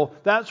powerful.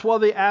 That's why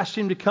they asked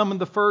him to come in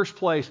the first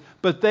place.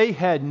 But they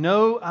had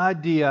no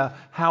idea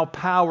how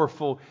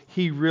powerful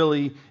he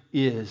really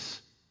is.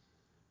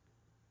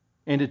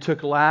 And it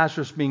took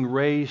Lazarus being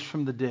raised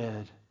from the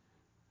dead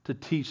to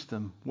teach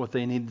them what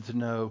they needed to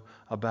know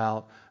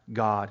about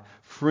God.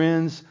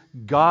 Friends,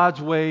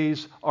 God's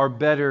ways are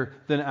better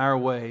than our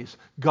ways.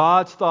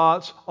 God's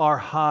thoughts are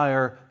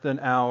higher than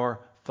our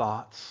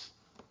thoughts.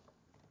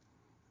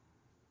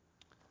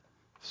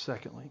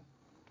 Secondly,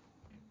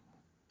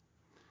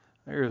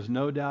 there is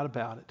no doubt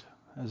about it.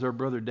 As our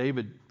brother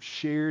David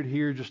shared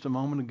here just a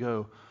moment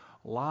ago,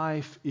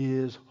 life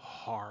is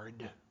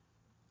hard.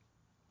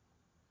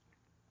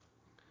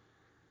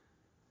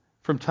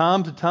 From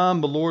time to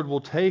time, the Lord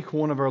will take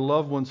one of our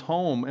loved ones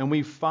home, and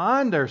we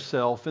find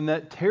ourselves in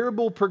that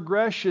terrible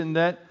progression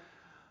that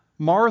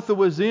Martha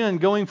was in,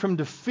 going from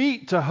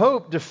defeat to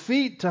hope,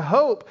 defeat to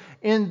hope.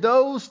 In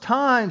those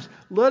times,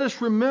 let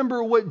us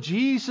remember what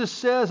Jesus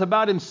says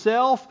about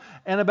himself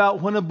and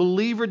about when a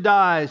believer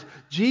dies.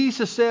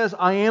 Jesus says,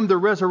 I am the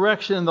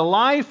resurrection and the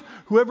life.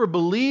 Whoever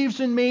believes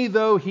in me,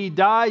 though he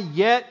die,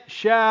 yet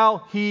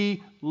shall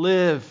he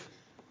live.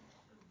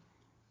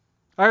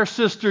 Our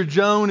sister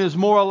Joan is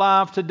more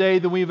alive today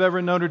than we've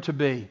ever known her to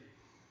be.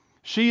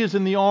 She is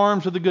in the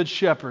arms of the Good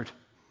Shepherd,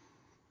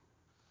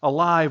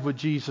 alive with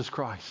Jesus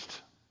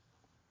Christ.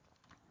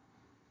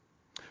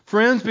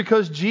 Friends,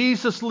 because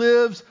Jesus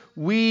lives,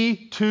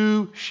 we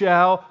too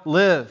shall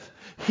live.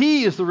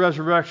 He is the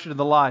resurrection and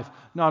the life,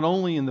 not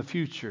only in the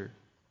future,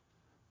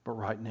 but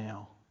right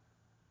now.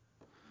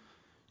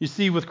 You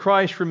see, with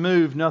Christ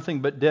removed, nothing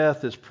but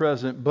death is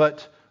present,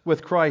 but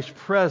with Christ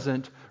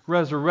present,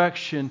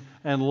 resurrection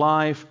and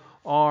life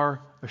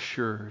are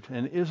assured.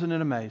 And isn't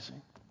it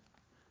amazing?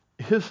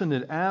 Isn't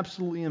it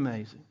absolutely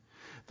amazing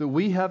that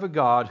we have a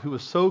God who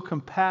is so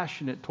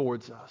compassionate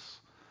towards us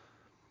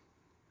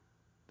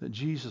that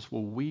Jesus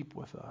will weep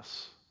with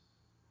us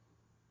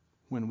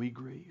when we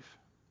grieve?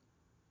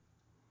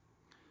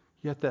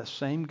 Yet that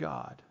same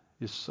God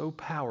is so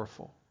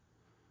powerful,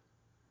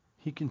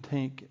 He can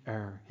take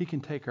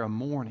our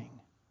mourning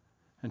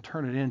and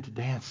turn it into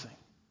dancing,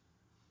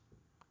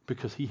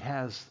 because He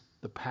has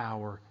the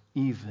power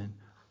even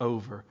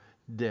over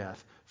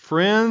death.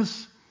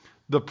 Friends,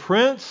 the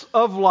Prince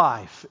of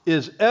Life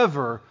is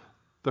ever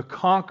the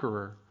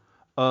conqueror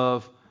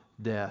of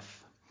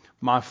death.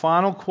 My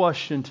final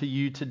question to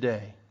you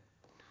today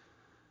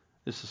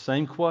is the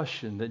same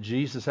question that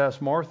Jesus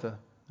asked Martha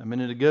a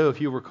minute ago.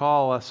 If you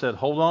recall, I said,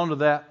 hold on to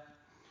that.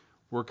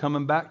 We're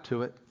coming back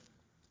to it.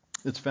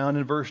 It's found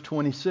in verse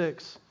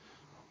 26.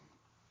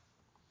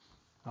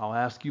 I'll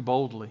ask you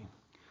boldly,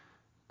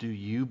 do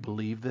you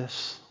believe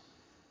this?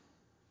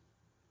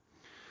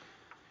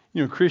 You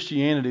know, in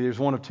Christianity, there's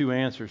one of two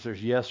answers.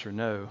 There's yes or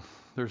no.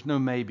 There's no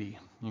maybe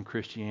in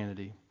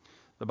Christianity.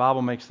 The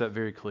Bible makes that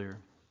very clear.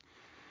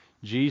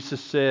 Jesus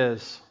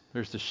says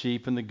there's the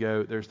sheep and the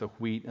goat, there's the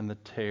wheat and the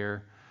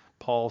tare.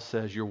 Paul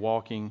says you're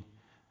walking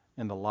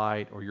in the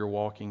light or you're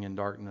walking in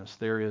darkness.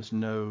 There is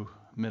no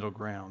middle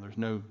ground. There's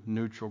no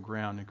neutral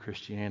ground in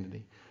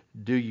Christianity.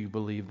 Do you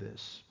believe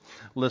this?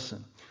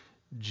 Listen,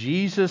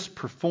 Jesus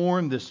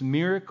performed this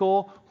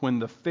miracle. When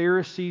the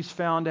Pharisees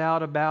found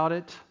out about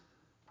it,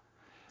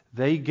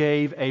 they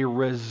gave a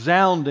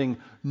resounding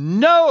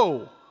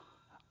no.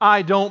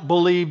 I don't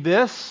believe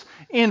this.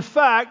 In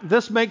fact,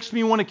 this makes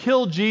me want to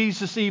kill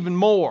Jesus even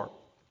more.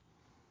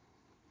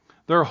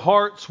 Their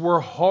hearts were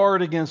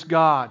hard against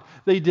God.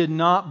 They did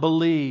not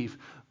believe.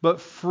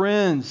 But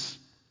friends,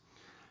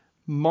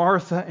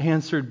 Martha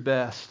answered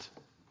best.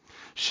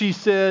 She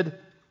said,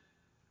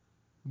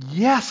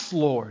 yes,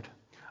 Lord,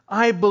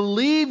 I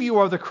believe you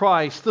are the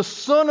Christ, the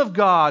Son of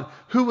God,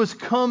 who is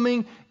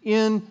coming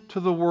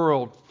into the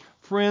world.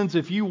 Friends,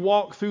 if you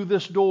walk through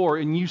this door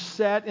and you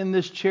sat in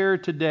this chair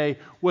today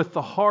with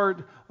the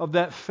heart of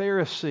that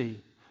Pharisee,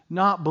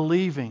 not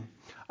believing,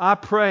 I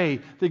pray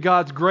that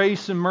God's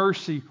grace and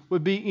mercy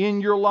would be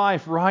in your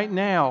life right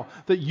now,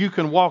 that you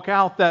can walk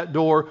out that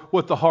door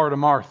with the heart of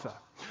Martha.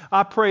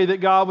 I pray that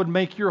God would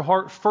make your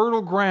heart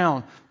fertile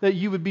ground, that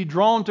you would be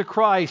drawn to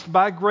Christ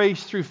by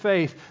grace through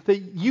faith, that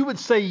you would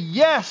say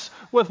yes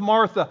with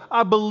Martha.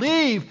 I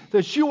believe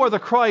that you are the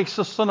Christ,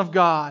 the Son of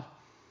God,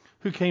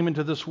 who came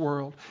into this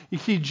world. You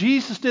see,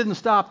 Jesus didn't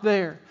stop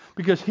there,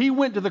 because He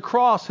went to the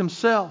cross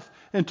Himself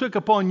and took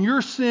upon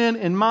your sin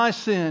and my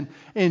sin.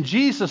 And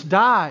Jesus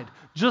died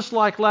just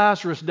like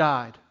Lazarus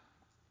died.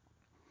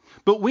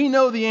 But we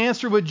know the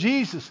answer with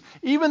Jesus.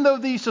 Even though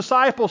these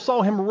disciples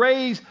saw Him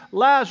raise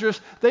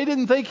Lazarus, they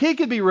didn't think he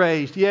could be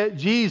raised. Yet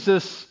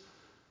Jesus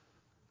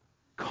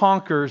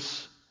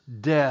conquers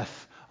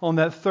death. On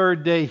that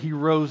third day, He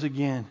rose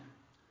again.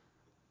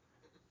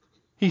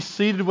 He's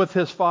seated with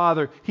His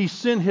Father. He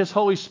sent His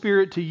Holy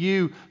Spirit to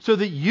you so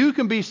that you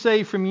can be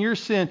saved from your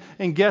sin.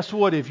 And guess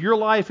what? If your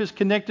life is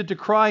connected to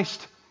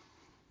Christ,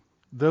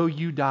 though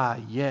you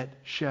die, yet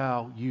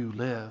shall you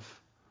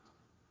live.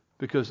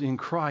 Because in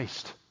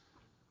Christ,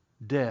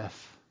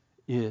 death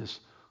is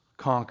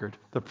conquered.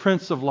 The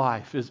Prince of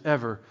Life is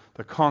ever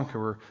the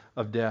conqueror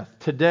of death.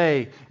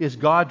 Today, is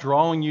God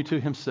drawing you to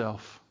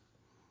Himself?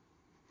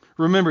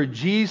 Remember,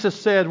 Jesus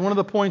said, one of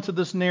the points of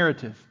this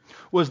narrative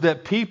was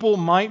that people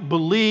might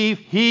believe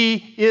He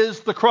is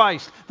the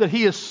Christ, that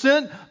He is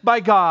sent by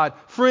God.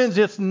 Friends,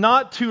 it's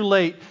not too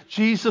late.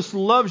 Jesus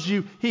loves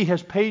you. He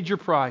has paid your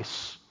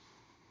price.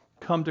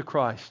 Come to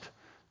Christ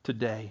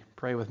today.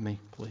 Pray with me,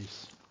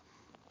 please.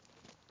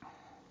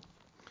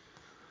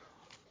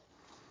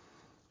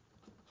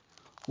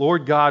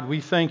 Lord God,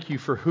 we thank You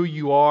for who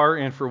You are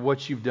and for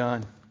what You've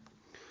done.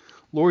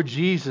 Lord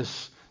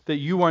Jesus, that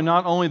You are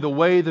not only the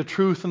way, the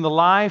truth, and the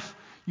life.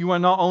 You are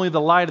not only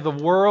the light of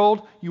the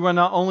world. You are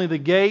not only the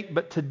gate,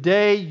 but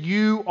today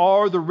You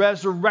are the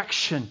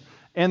resurrection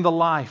and the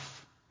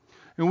life.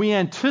 And we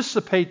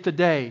anticipate the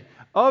day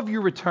of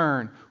Your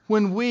return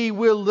when we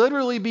will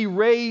literally be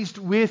raised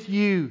with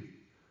You.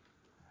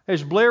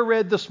 As Blair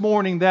read this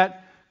morning,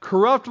 that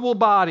corruptible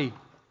body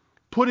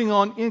putting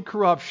on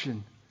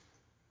incorruption,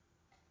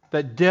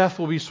 that death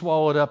will be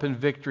swallowed up in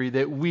victory,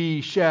 that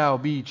we shall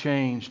be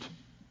changed.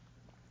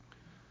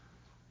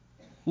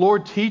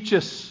 Lord, teach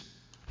us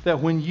that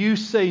when You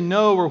say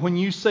no or when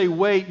You say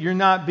wait, You're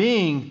not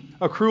being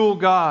a cruel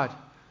God,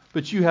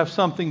 but You have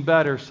something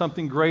better,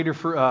 something greater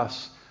for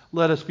us.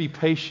 Let us be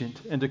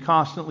patient and to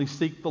constantly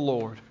seek the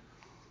Lord.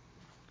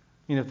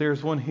 And if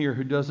there's one here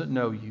who doesn't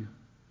know You,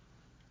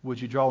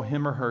 would You draw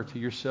him or her to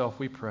Yourself,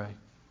 we pray.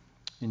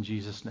 In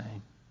Jesus'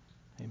 name,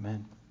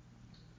 amen.